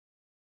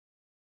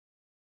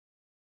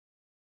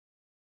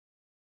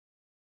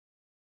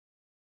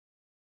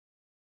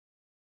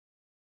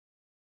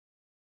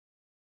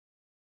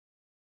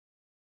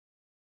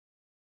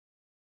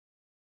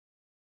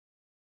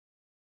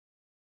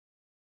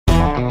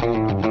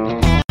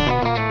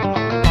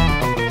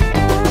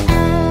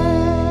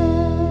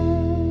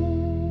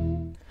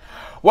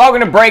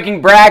Welcome to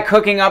Breaking Brad,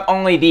 cooking up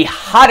only the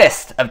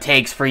hottest of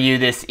takes for you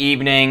this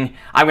evening.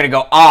 I'm going to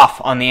go off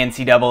on the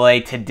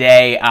NCAA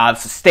today,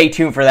 so stay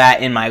tuned for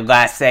that in my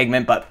last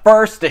segment. But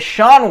first,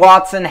 Deshaun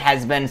Watson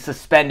has been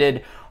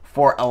suspended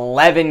for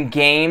 11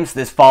 games.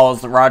 This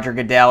follows Roger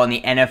Goodell and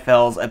the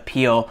NFL's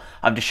appeal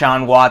of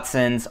Deshaun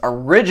Watson's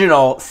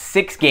original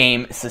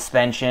 6-game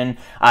suspension.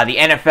 The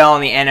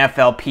NFL and the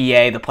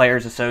NFLPA, the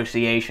Players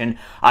Association,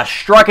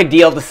 struck a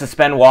deal to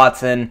suspend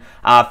Watson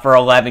for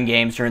 11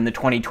 games during the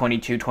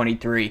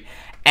 2022-23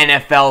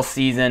 NFL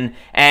season.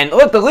 And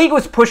look, the league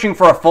was pushing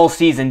for a full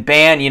season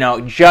ban.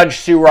 Judge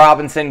Sue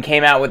Robinson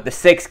came out with the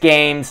 6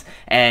 games,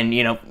 and,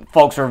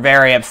 folks were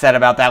very upset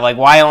about that. Like,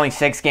 why only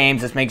 6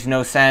 games? This makes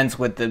no sense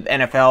with the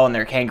NFL and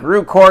their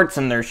kangaroo courts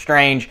and their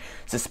strange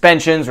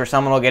suspensions where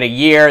someone will get a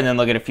year and then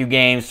they'll get a few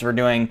games for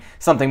doing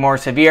something more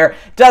severe.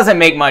 Doesn't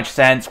make much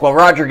sense. Well,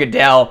 Roger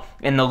Goodell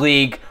in the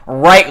league,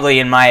 rightly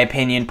in my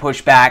opinion,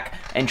 pushed back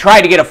and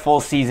tried to get a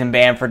full season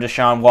ban for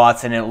Deshaun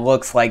Watson. It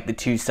looks like the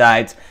two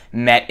sides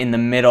met in the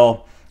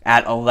middle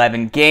at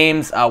 11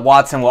 games.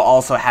 Watson will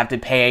also have to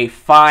pay a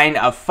fine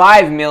of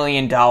 $5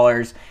 million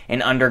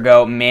and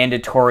undergo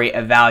mandatory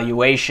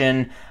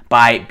evaluation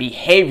by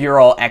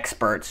behavioral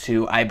experts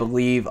who I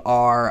believe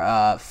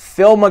are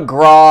Phil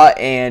McGraw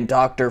and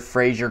Dr.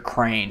 Fraser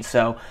Crane.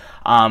 So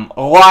a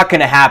lot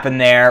going to happen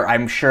there.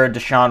 I'm sure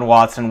Deshaun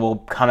Watson will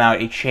come out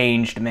a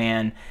changed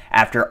man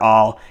after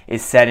all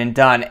is said and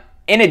done.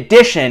 In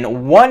addition,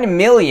 $1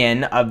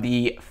 million of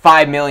the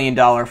 $5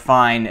 million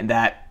fine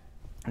that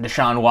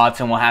Deshaun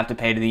Watson will have to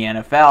pay to the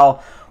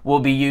NFL will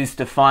be used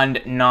to fund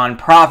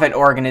nonprofit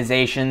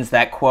organizations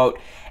that, quote,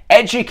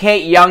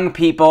 educate young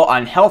people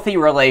on healthy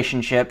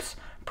relationships,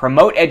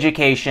 promote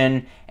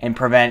education, and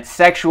prevent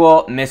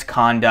sexual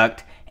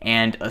misconduct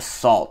and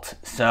assault.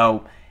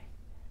 So,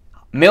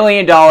 $1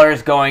 million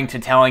going to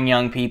telling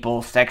young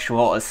people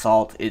sexual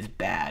assault is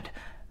bad.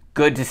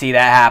 Good to see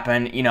that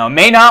happen. It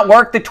may not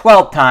work the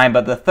 12th time,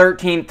 but the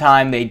 13th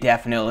time, they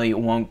definitely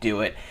won't do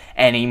it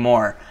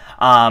anymore.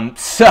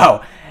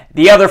 So,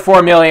 the other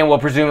 $4 million will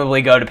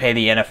presumably go to pay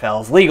the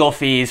NFL's legal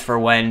fees for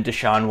when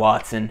Deshaun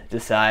Watson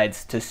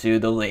decides to sue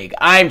the league.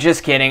 I'm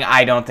just kidding.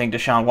 I don't think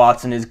Deshaun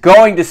Watson is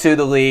going to sue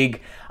the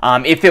league.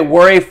 If it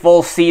were a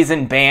full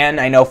season ban,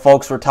 I know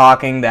folks were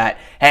talking that,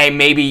 hey,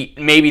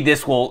 maybe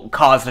this will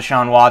cause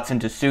Deshaun Watson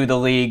to sue the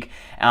league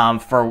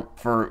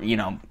for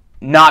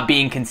not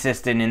being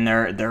consistent in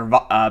their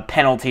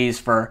penalties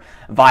for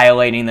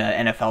violating the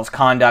NFL's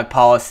conduct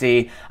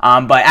policy.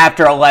 But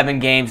after 11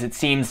 games, it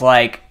seems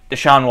like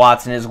Deshaun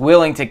Watson is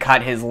willing to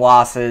cut his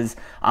losses.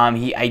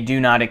 I do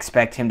not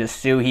expect him to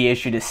sue. He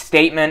issued a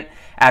statement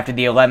after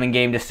the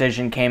 11-game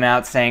decision came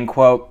out saying,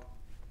 quote,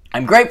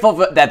 I'm grateful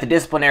that the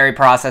disciplinary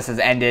process has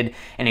ended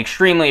and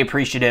extremely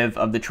appreciative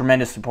of the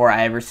tremendous support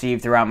I have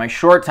received throughout my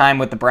short time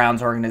with the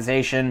Browns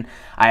organization.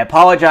 I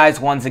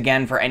apologize once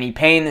again for any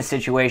pain this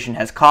situation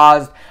has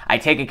caused. I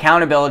take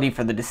accountability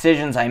for the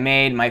decisions I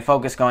made. My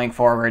focus going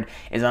forward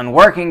is on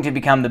working to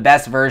become the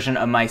best version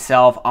of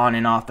myself on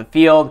and off the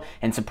field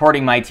and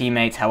supporting my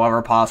teammates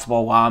however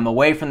possible. While I'm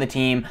away from the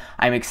team,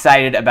 I'm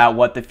excited about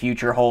what the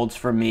future holds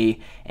for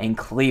me in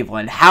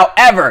Cleveland.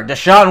 However,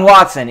 Deshaun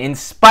Watson, in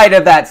spite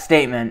of that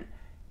statement,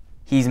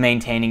 he's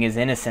maintaining his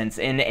innocence.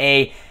 In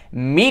a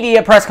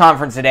media press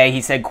conference today,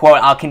 he said, quote,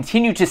 I'll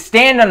continue to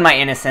stand on my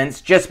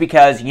innocence just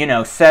because,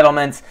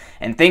 settlements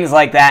and things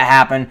like that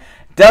happen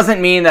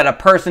doesn't mean that a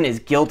person is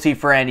guilty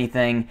for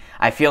anything.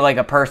 I feel like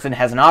a person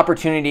has an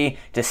opportunity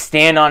to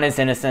stand on his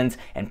innocence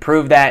and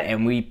prove that,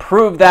 and we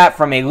proved that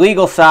from a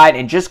legal side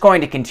and just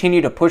going to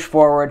continue to push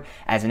forward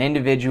as an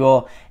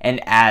individual and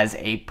as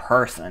a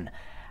person.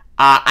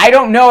 I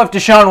don't know if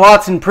Deshaun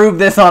Watson proved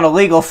this on a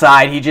legal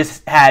side. He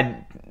just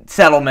had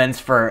settlements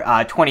for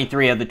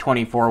 23 of the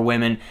 24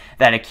 women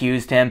that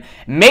accused him.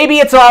 Maybe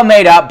it's all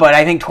made up, but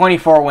I think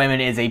 24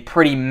 women is a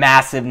pretty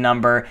massive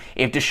number.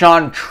 If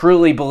Deshaun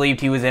truly believed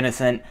he was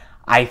innocent,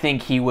 I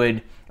think he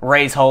would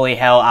raise holy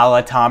hell a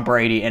la Tom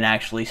Brady and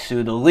actually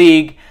sue the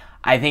league.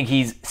 I think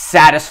he's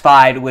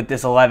satisfied with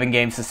this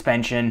 11-game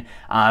suspension.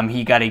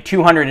 He got a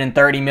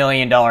 $230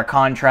 million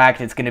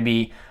contract. It's going to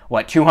be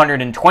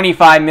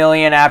 $225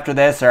 million after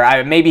this,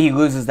 or maybe he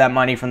loses that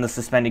money from the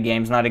suspended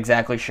games. Not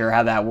exactly sure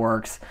how that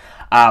works.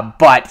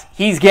 But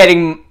he's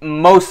getting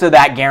most of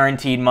that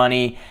guaranteed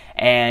money,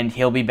 and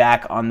he'll be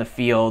back on the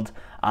field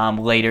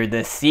later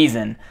this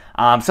season.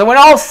 So when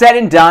all's said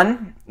and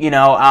done,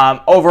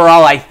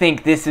 overall, I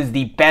think this is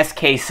the best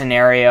case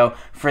scenario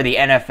for the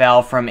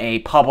NFL from a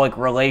public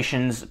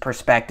relations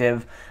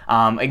perspective.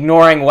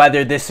 Ignoring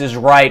whether this is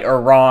right or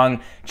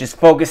wrong, just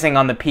focusing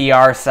on the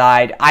PR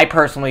side. I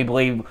personally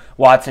believe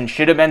Watson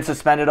should have been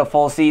suspended a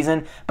full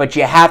season, but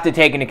you have to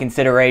take into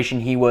consideration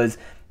he was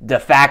de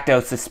facto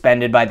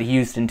suspended by the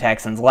Houston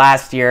Texans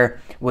last year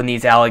when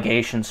these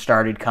allegations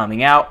started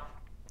coming out.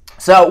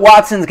 So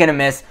Watson's going to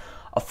miss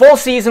a full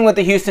season with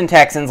the Houston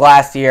Texans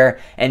last year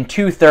and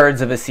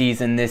 2/3 of a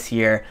season this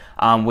year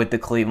with the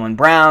Cleveland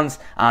Browns.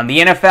 The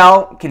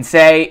NFL can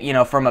say,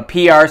 from a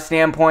PR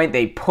standpoint,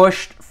 they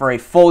pushed for a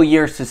full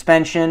year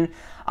suspension.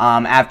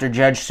 after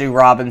Judge Sue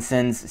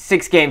Robinson's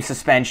 6-game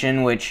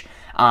suspension, which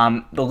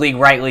the league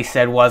rightly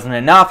said wasn't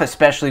enough,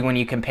 especially when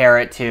you compare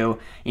it to,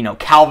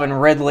 Calvin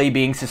Ridley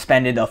being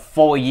suspended a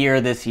full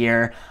year this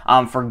year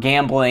for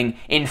gambling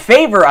in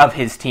favor of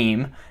his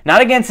team,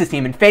 not against his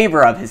team, in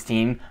favor of his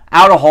team,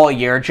 out a whole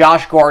year.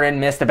 Josh Gordon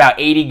missed about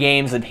 80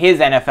 games of his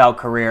NFL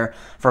career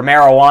for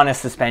marijuana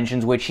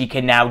suspensions, which he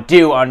can now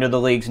do under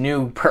the league's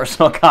new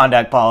personal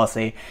conduct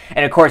policy.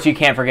 And of course, you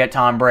can't forget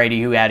Tom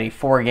Brady, who had a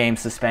 4-game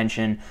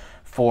suspension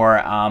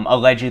for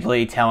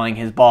allegedly telling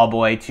his ball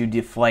boy to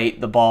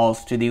deflate the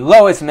balls to the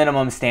lowest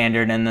minimum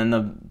standard, and then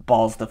the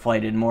balls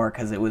deflated more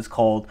because it was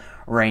cold,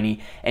 rainy,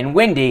 and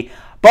windy.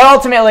 But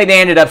ultimately, they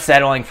ended up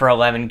settling for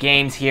 11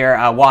 games here.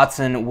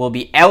 Watson will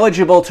be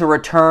eligible to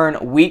return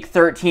Week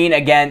 13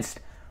 against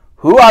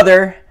who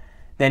other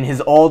than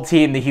his old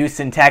team, the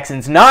Houston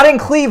Texans. Not in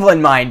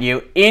Cleveland, mind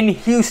you, in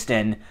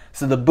Houston.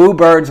 So the Boo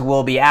Birds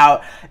will be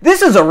out.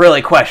 This is a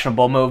really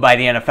questionable move by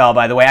the NFL,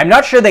 by the way. I'm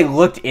not sure they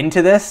looked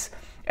into this.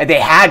 They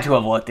had to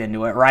have looked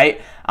into it, right?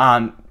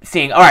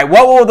 Seeing, all right,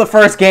 what will the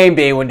first game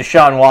be when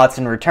Deshaun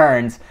Watson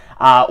returns?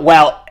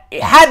 Well,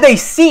 had they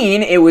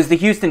seen it was the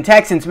Houston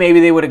Texans, maybe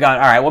they would have gone,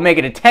 all right, we'll make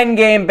it a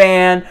 10-game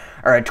ban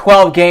or a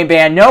 12-game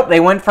ban. Nope, they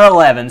went for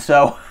 11.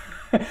 So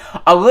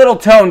a little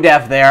tone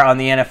deaf there on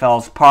the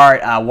NFL's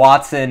part.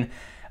 Watson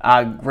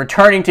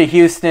returning to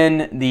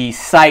Houston, the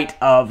site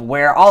of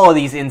where all of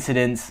these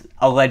incidents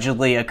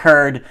allegedly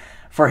occurred,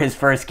 for his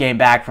first game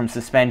back from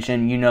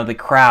suspension. The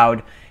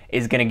crowd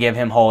is going to give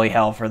him holy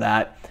hell for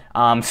that.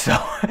 So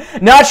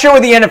not sure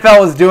what the NFL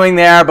was doing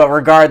there, but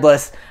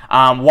regardless,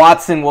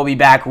 Watson will be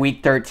back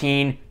Week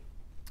 13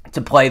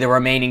 to play the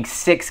remaining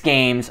 6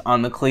 games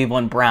on the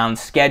Cleveland Browns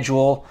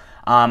schedule.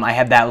 I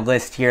have that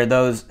list here.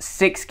 Those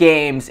 6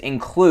 games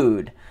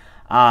include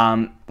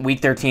Week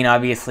 13,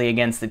 obviously,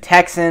 against the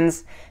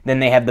Texans. Then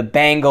they have the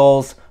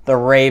Bengals, the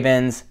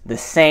Ravens, the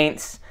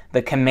Saints,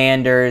 the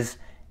Commanders,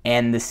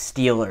 and the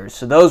Steelers.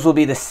 So those will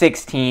be the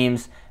 6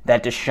 teams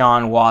that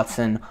Deshaun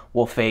Watson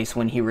will face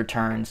when he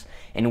returns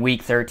in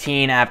Week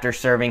 13 after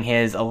serving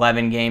his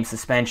 11-game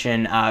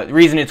suspension. The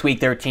reason it's Week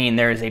 13,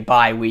 there is a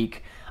bye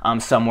week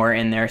somewhere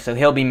in there, so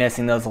he'll be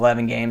missing those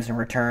 11 games and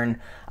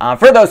return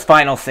for those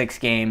final 6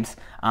 games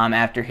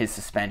after his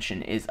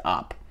suspension is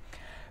up.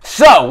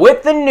 So,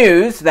 with the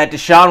news that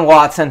Deshaun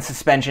Watson's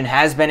suspension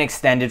has been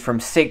extended from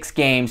 6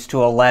 games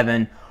to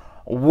 11,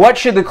 what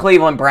should the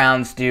Cleveland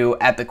Browns do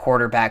at the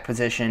quarterback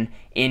position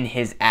in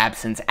his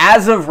absence?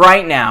 As of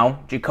right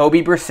now,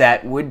 Jacoby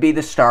Brissett would be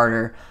the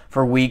starter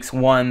for weeks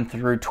 1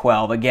 through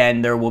 12.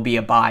 Again, there will be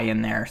a bye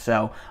in there,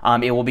 so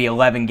it will be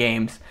 11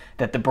 games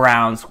that the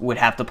Browns would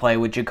have to play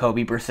with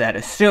Jacoby Brissett,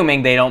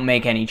 assuming they don't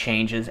make any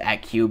changes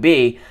at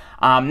QB.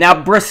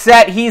 Now,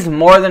 Brissett, he's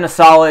more than a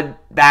solid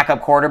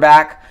backup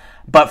quarterback,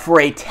 but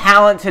for a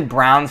talented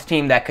Browns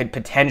team that could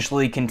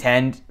potentially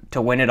contend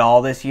to win it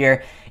all this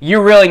year,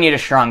 you really need a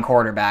strong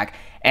quarterback.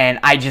 And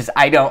I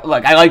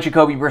like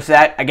Jacoby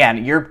Brissett.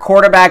 Again, your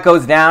quarterback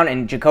goes down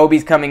and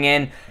Jacoby's coming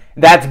in.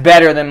 That's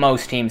better than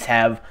most teams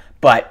have,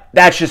 but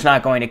that's just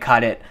not going to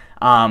cut it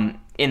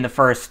in the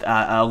first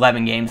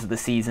 11 games of the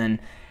season.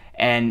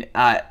 And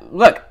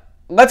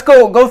let's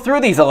go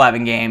through these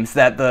 11 games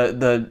that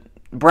the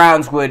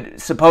Browns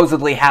would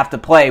supposedly have to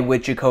play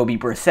with Jacoby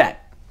Brissett.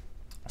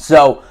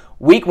 So,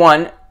 Week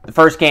 1, the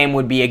first game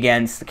would be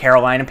against the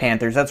Carolina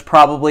Panthers. That's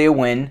probably a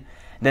win.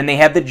 Then they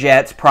have the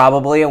Jets,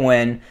 probably a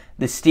win.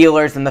 The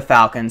Steelers and the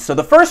Falcons. So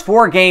the first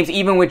 4 games,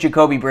 even with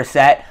Jacoby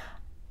Brissett,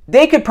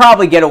 they could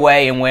probably get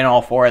away and win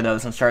all 4 of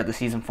those and start the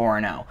season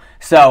 4-0.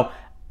 So,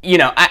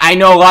 I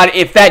know a lot.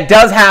 If that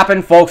does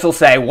happen, folks will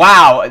say,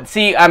 wow,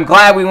 see, I'm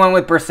glad we went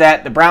with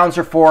Brissett. The Browns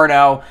are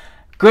 4-0.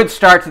 Good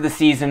start to the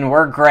season.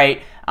 We're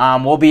great.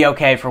 We'll be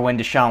okay for when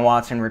Deshaun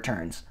Watson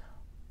returns.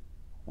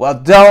 Well,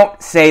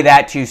 don't say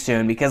that too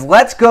soon, because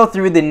let's go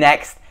through the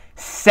next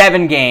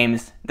 7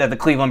 games that the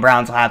Cleveland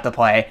Browns will have to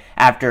play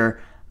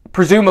after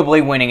presumably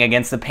winning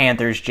against the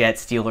Panthers,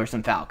 Jets, Steelers,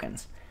 and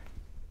Falcons.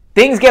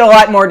 Things get a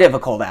lot more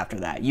difficult after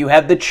that. You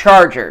have the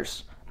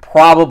Chargers,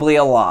 probably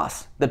a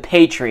loss. The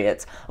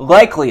Patriots,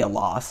 likely a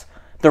loss.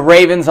 The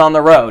Ravens on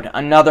the road,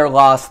 another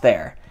loss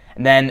there.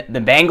 And then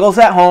the Bengals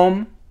at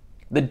home,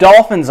 the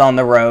Dolphins on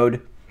the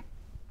road,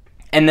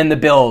 and then the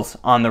Bills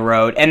on the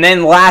road. And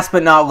then last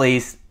but not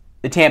least,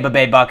 the Tampa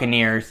Bay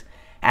Buccaneers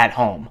at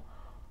home.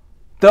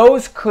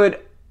 Those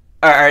are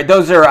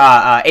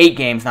 8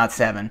 games, not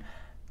 7.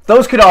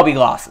 Those could all be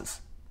losses.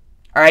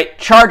 All right,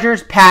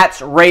 Chargers,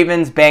 Pats,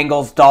 Ravens,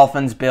 Bengals,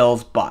 Dolphins,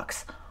 Bills,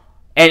 Bucks.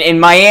 And in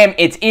Miami,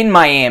 it's in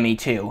Miami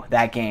too,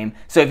 that game.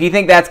 So if you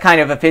think that's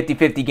kind of a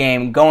 50-50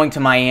 game, going to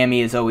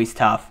Miami is always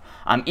tough,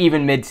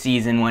 even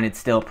mid-season when it's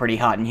still pretty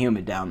hot and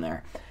humid down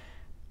there.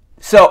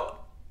 So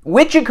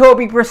with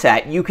Jacoby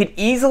Brissett, you could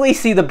easily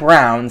see the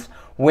Browns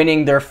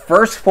winning their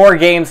first 4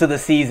 games of the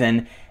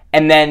season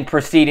and then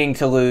proceeding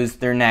to lose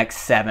their next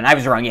 7. I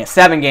was wrong.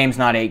 7 games,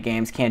 not 8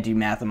 games. Can't do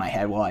math in my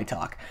head while I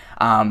talk.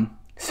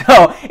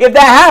 So if that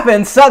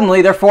happens,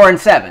 suddenly they're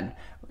 4-7.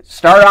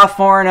 Start off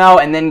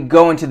 4-0 and then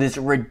go into this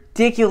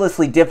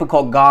ridiculously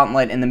difficult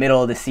gauntlet in the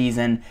middle of the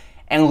season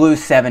and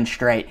lose 7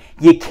 straight.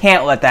 You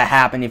can't let that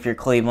happen if you're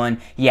Cleveland.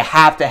 You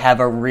have to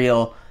have a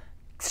real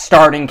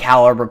starting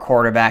caliber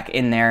quarterback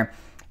in there.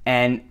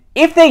 And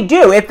if they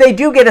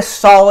do get a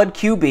solid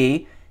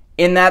QB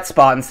in that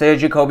spot instead of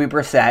Jacoby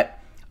Brissett,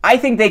 I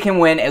think they can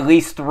win at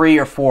least 3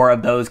 or 4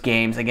 of those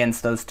games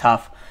against those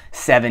tough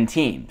 7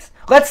 teams.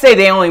 Let's say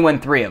they only win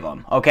 3 of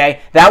them,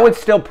 okay? That would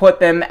still put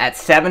them at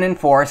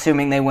 7-4,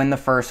 assuming they win the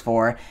first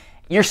 4.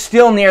 You're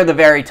still near the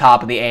very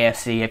top of the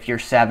AFC if you're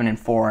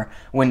 7-4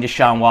 when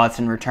Deshaun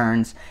Watson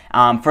returns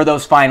for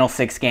those final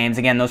 6 games.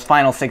 Again, those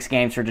final 6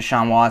 games for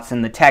Deshaun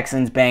Watson: the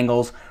Texans,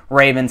 Bengals,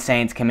 Ravens,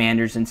 Saints,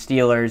 Commanders, and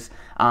Steelers.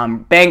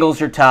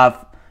 Bengals are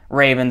tough.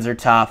 Ravens are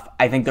tough.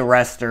 I think the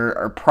rest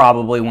are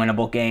probably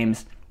winnable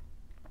games.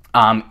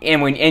 And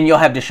you'll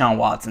have Deshaun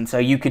Watson, so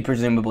you could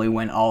presumably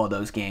win all of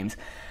those games.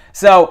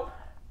 So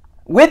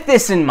with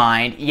this in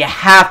mind, you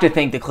have to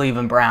think the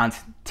Cleveland Browns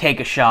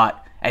take a shot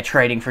at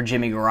trading for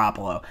Jimmy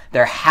Garoppolo.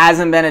 There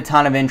hasn't been a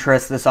ton of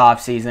interest this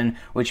offseason,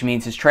 which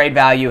means his trade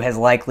value has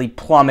likely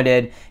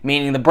plummeted,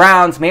 meaning the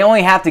Browns may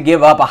only have to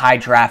give up a high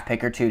draft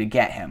pick or 2 to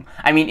get him.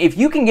 I mean, if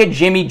you can get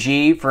Jimmy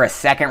G for a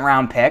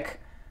second-round pick,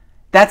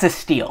 that's a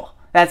steal.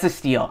 That's a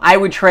steal. I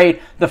would trade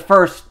the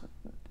first,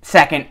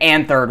 second,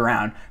 and third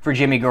round for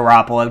Jimmy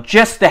Garoppolo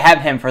just to have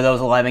him for those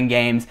 11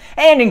 games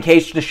and in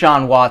case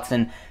Deshaun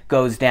Watson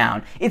goes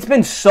down. It's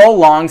been so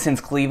long since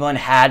Cleveland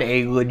had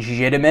a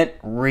legitimate,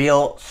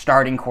 real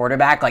starting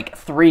quarterback, like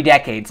 3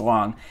 decades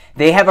long.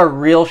 They have a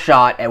real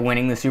shot at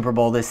winning the Super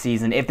Bowl this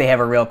season if they have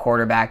a real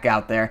quarterback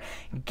out there.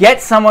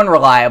 Get someone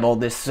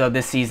reliable so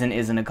this season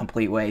isn't a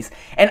complete waste.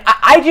 And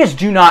I just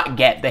do not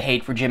get the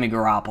hate for Jimmy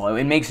Garoppolo.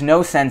 It makes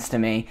no sense to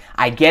me.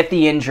 I get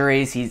the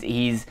injuries.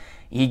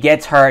 He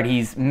gets hurt.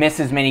 He's missed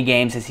as many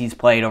games as he's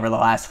played over the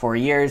last 4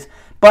 years.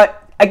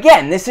 But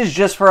again, this is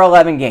just for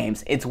 11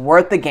 games. It's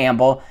worth the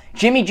gamble.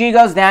 Jimmy G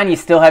goes down, you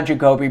still have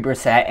Jacoby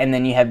Brissett, and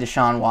then you have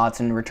Deshaun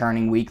Watson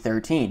returning week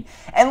 13.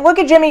 And look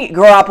at Jimmy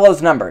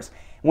Garoppolo's numbers.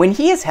 When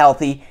he is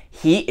healthy,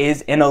 he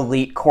is an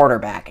elite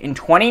quarterback. In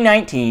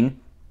 2019,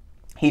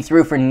 he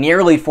threw for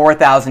nearly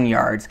 4,000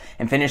 yards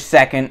and finished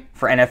second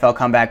for NFL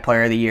Comeback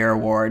Player of the Year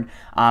award.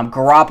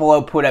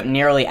 Garoppolo put up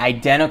nearly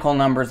identical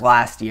numbers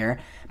last year,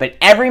 but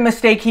every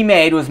mistake he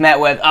made was met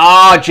with,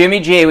 "Oh, Jimmy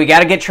G, we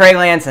got to get Trey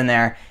Lance in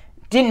there."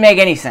 Didn't make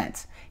any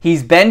sense.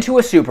 He's been to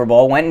a Super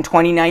Bowl, went in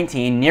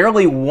 2019,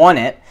 nearly won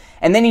it,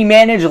 and then he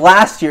managed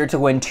last year to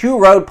win 2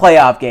 road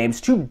playoff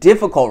games, 2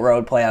 difficult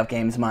road playoff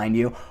games, mind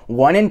you,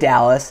 one in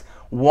Dallas,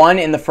 one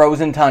in the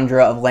frozen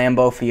tundra of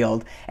Lambeau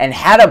Field, and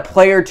had a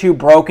play or 2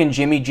 broken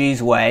Jimmy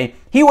G's way,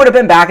 he would have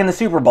been back in the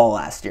Super Bowl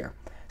last year.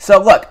 So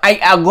look,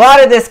 a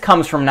lot of this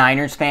comes from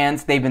Niners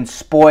fans. They've been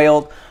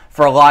spoiled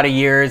for a lot of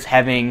years,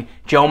 having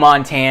Joe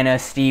Montana,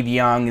 Steve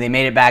Young. They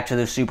made it back to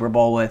the Super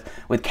Bowl with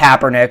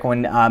Kaepernick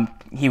when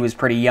he was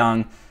pretty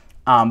young.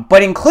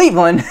 But in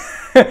Cleveland,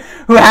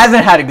 who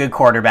hasn't had a good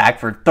quarterback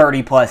for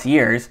 30-plus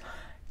years,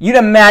 you'd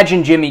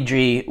imagine Jimmy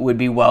G would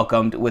be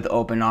welcomed with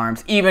open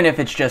arms, even if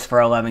it's just for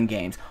 11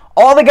 games.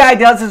 All the guy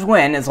does is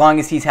win as long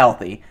as he's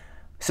healthy.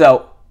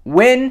 So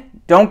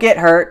win, don't get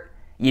hurt.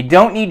 You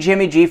don't need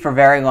Jimmy G for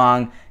very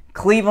long.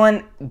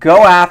 Cleveland,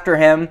 go after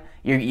him.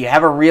 You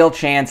have a real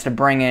chance to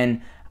bring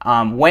in,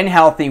 when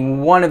healthy,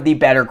 one of the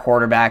better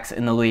quarterbacks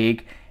in the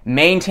league.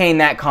 Maintain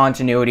that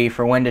continuity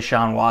for when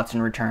Deshaun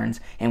Watson returns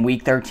in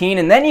Week 13.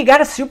 And then you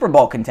got a Super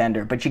Bowl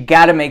contender, but you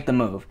got to make the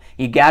move.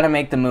 You got to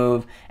make the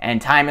move,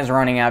 and time is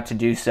running out to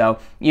do so.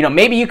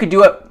 Maybe you could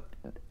do it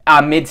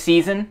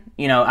mid-season.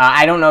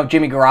 I don't know if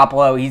Jimmy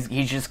Garoppolo,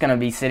 he's just going to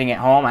be sitting at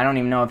home. I don't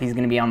even know if he's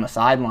going to be on the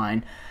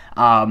sideline.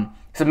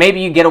 So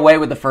maybe you get away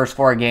with the first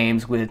 4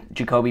 games with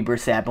Jacoby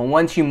Brissett. But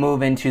once you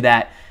move into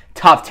that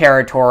tough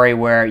territory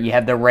where you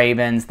have the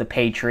Ravens, the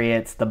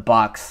Patriots, the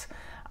Bucks,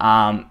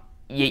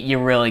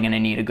 you're really going to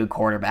need a good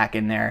quarterback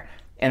in there.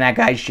 And that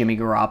guy's Jimmy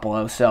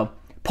Garoppolo. So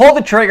pull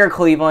the trigger,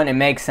 Cleveland. It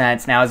makes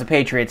sense. Now, as a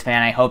Patriots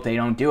fan, I hope they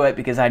don't do it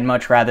because I'd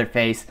much rather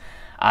face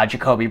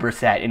Jacoby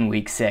Brissett in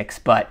Week 6.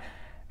 But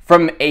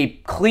from a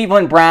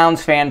Cleveland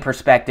Browns fan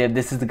perspective,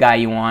 this is the guy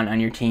you want on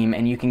your team,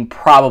 and you can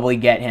probably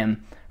get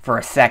him for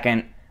a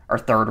second or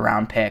third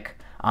round pick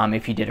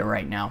if you did it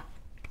right now.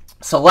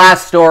 So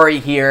last story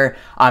here,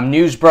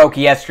 news broke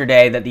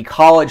yesterday that the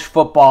College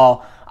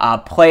Football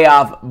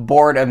Playoff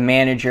Board of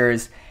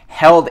Managers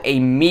held a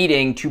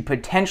meeting to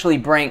potentially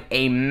bring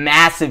a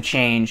massive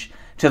change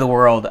to the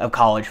world of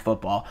college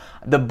football.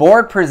 The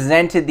board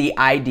presented the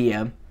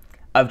idea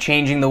of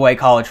changing the way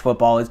college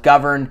football is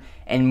governed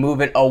and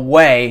move it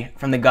away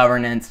from the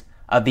governance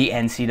of the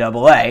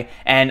NCAA.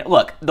 And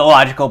look, the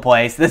logical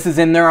place, this is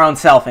in their own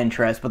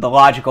self-interest, but the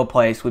logical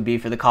place would be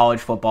for the College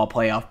Football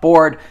Playoff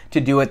Board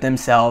to do it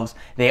themselves.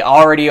 They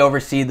already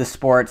oversee the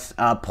sports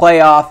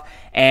playoff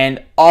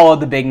and all of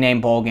the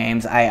big-name bowl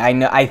games.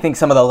 I think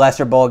some of the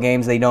lesser bowl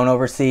games they don't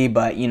oversee,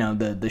 but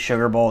the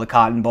Sugar Bowl, the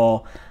Cotton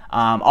Bowl,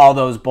 all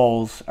those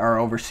bowls are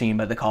overseen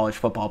by the College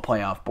Football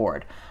Playoff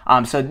Board.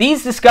 So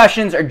these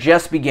discussions are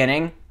just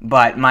beginning,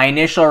 but my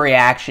initial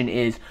reaction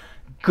is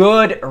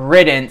good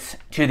riddance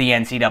to the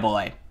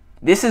NCAA.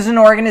 This is an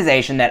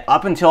organization that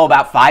up until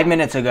about 5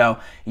 minutes ago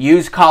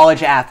used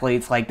college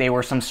athletes like they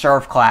were some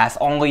surf class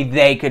only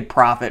they could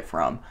profit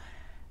from.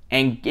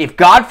 And if,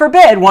 God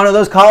forbid, one of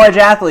those college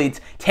athletes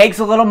takes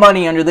a little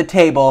money under the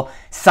table,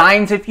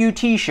 signs a few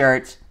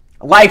t-shirts,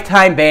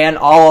 lifetime ban,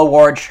 all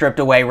awards stripped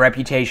away,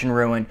 reputation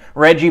ruined.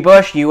 Reggie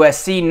Bush,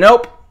 USC,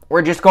 nope.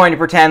 We're just going to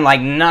pretend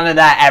like none of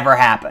that ever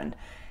happened.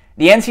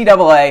 The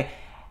NCAA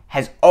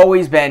has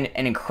always been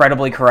an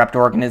incredibly corrupt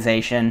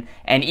organization,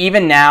 and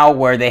even now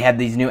where they have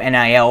these new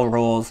NIL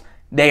rules,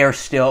 they are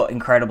still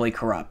incredibly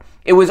corrupt.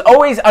 It was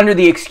always under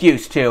the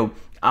excuse, too,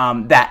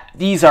 that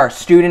these are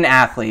student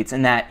athletes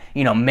and that,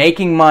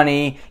 making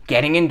money,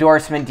 getting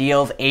endorsement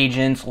deals,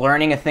 agents,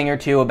 learning a thing or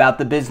two about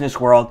the business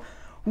world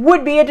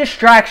would be a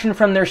distraction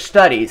from their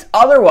studies.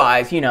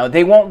 Otherwise,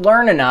 they won't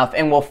learn enough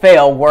and will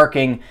fail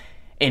working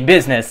in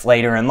business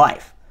later in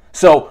life.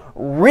 So,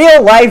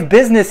 real life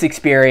business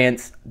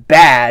experience,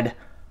 bad.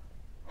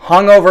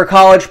 Hungover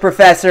college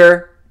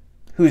professor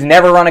who's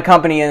never run a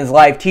company in his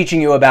life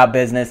teaching you about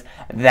business,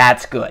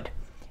 that's good.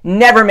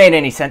 Never made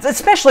any sense,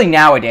 especially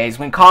nowadays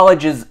when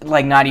college is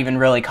like not even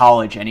really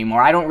college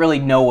anymore. I don't really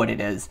know what it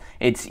is.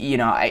 It's,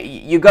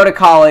 you go to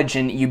college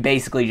and you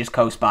basically just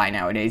coast by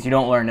nowadays. You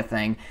don't learn a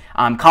thing.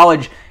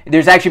 College,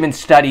 there's actually been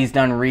studies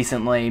done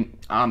recently,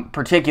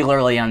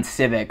 particularly on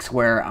civics,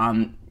 where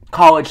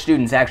college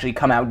students actually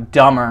come out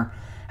dumber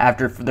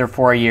after their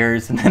 4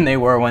 years than they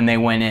were when they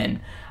went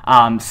in.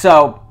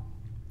 So,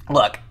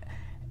 look,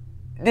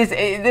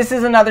 this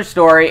is another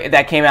story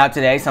that came out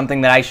today,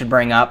 something that I should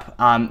bring up.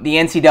 The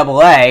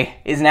NCAA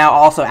is now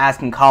also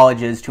asking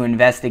colleges to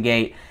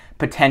investigate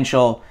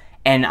potential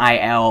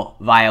NIL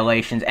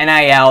violations.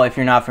 NIL, if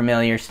you're not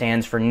familiar,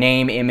 stands for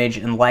name, image,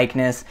 and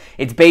likeness.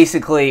 It's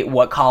basically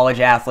what college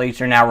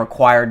athletes are now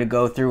required to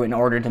go through in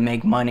order to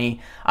make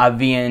money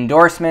via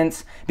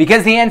endorsements,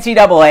 because the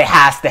NCAA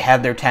has to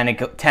have their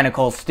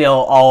tentacles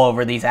still all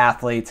over these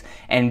athletes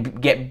and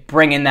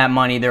bring in that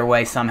money their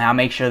way somehow,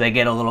 make sure they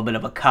get a little bit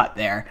of a cut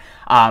there.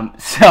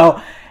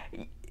 So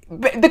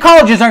the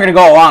colleges aren't going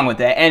to go along with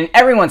it, and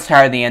everyone's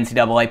tired of the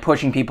NCAA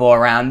pushing people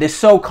around. This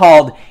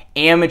so-called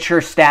amateur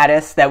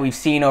status that we've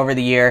seen over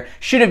the year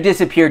should have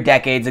disappeared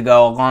decades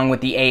ago, along with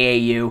the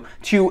AAU,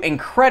 two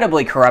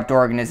incredibly corrupt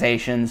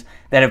organizations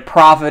that have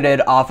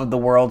profited off of the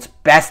world's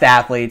best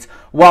athletes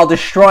while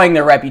destroying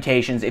their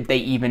reputations if they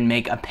even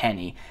make a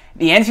penny.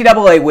 The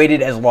NCAA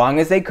waited as long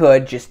as they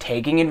could, just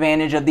taking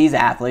advantage of these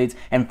athletes,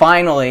 and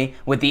finally,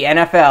 with the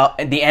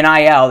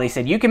NIL, they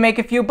said, you can make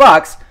a few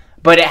bucks,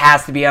 but it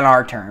has to be on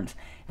our terms.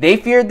 They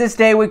feared this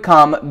day would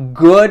come.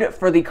 Good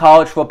for the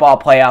College Football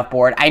Playoff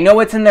Board. I know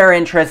it's in their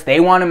interest. They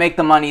want to make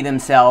the money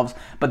themselves,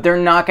 but they're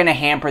not going to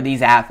hamper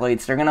these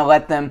athletes. They're going to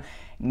let them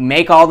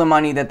make all the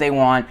money that they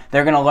want.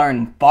 They're going to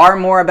learn far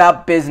more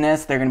about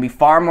business. They're going to be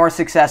far more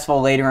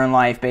successful later in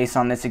life based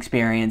on this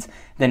experience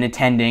than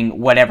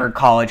attending whatever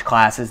college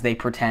classes they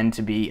pretend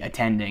to be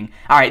attending.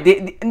 All right,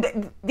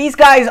 these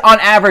guys on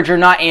average are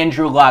not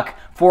Andrew Luck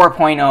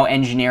 4.0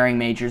 engineering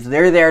majors.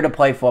 They're there to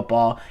play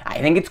football. I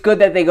think it's good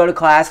that they go to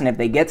class, and if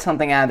they get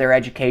something out of their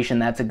education,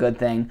 that's a good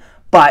thing.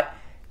 But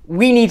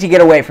we need to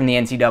get away from the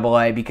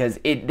NCAA because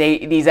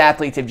these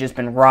athletes have just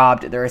been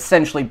robbed. They're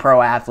essentially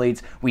pro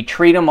athletes. We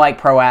treat them like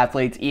pro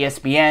athletes.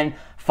 ESPN,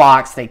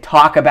 Fox, they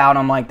talk about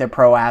them like they're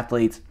pro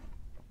athletes.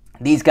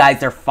 These guys,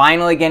 they're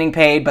finally getting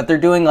paid, but they're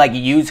doing like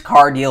used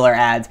car dealer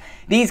ads.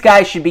 These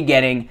guys should be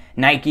getting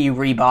Nike,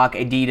 Reebok,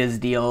 Adidas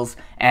deals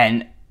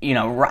and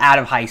out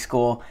of high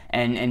school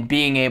and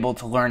being able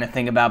to learn a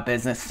thing about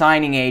business,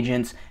 signing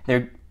agents.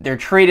 They're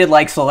treated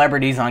like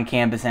celebrities on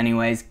campus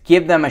anyways.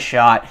 Give them a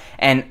shot.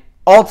 And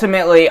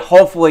ultimately,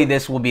 hopefully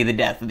this will be the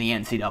death of the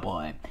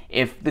NCAA.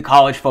 If the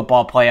College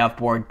Football Playoff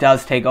Board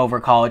does take over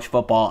college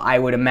football, I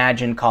would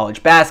imagine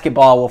college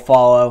basketball will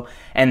follow,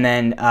 and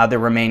then the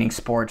remaining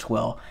sports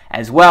will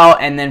as well.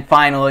 And then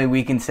finally,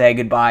 we can say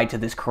goodbye to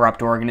this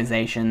corrupt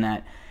organization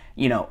that,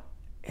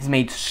 has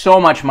made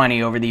so much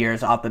money over the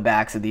years off the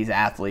backs of these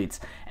athletes.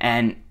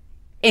 And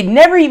it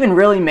never even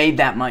really made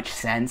that much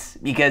sense,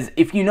 because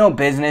if you know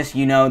business,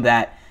 you know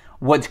that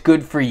what's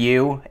good for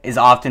you is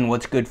often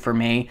what's good for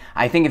me.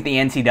 I think if the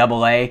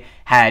NCAA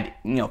had,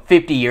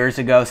 50 years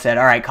ago said,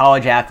 all right,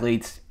 college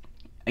athletes,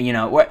 we're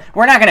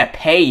not going to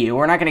pay you.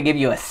 We're not going to give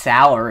you a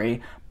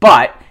salary,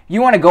 but you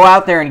want to go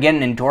out there and get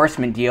an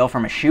endorsement deal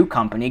from a shoe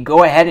company,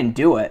 go ahead and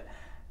do it.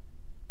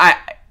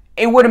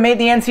 It would have made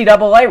the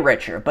NCAA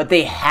richer, but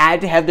they had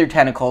to have their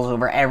tentacles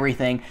over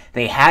everything.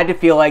 They had to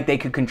feel like they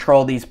could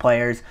control these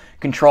players,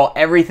 control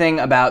everything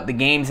about the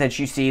games that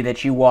you see,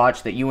 that you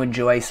watch, that you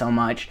enjoy so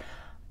much.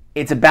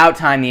 It's about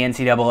time the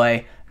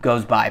NCAA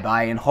goes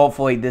bye-bye, and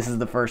hopefully this is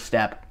the first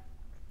step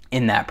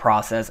in that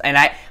process. And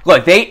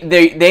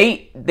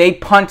they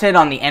punted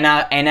on the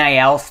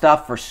NIL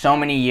stuff for so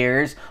many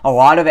years. A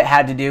lot of it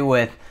had to do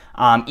with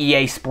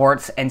EA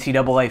Sports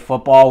NCAA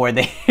football, where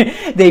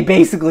they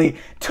basically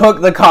took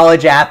the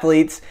college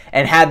athletes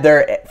and had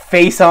their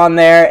face on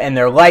there, and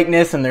their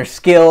likeness and their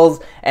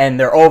skills and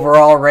their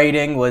overall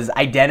rating was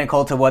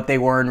identical to what they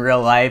were in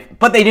real life,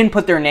 but they didn't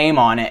put their name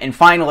on it. And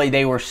finally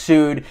they were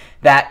sued.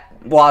 That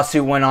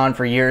lawsuit went on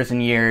for years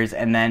and years,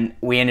 and then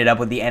we ended up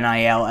with the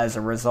NIL as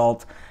a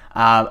result.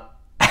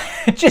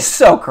 Just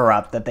so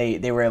corrupt that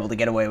they were able to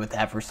get away with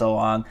that for so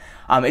long.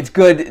 It's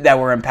good that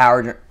we're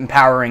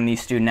empowering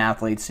these student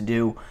athletes to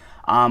do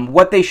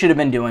what they should have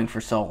been doing for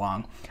so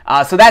long.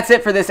 So that's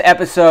it for this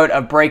episode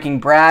of Breaking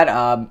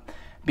Brad.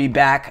 Be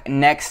back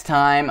next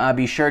time.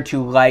 Be sure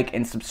to like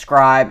and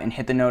subscribe and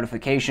hit the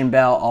notification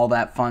bell, all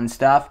that fun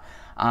stuff.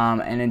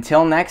 And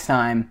until next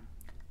time,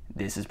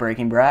 this is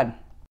Breaking Brad.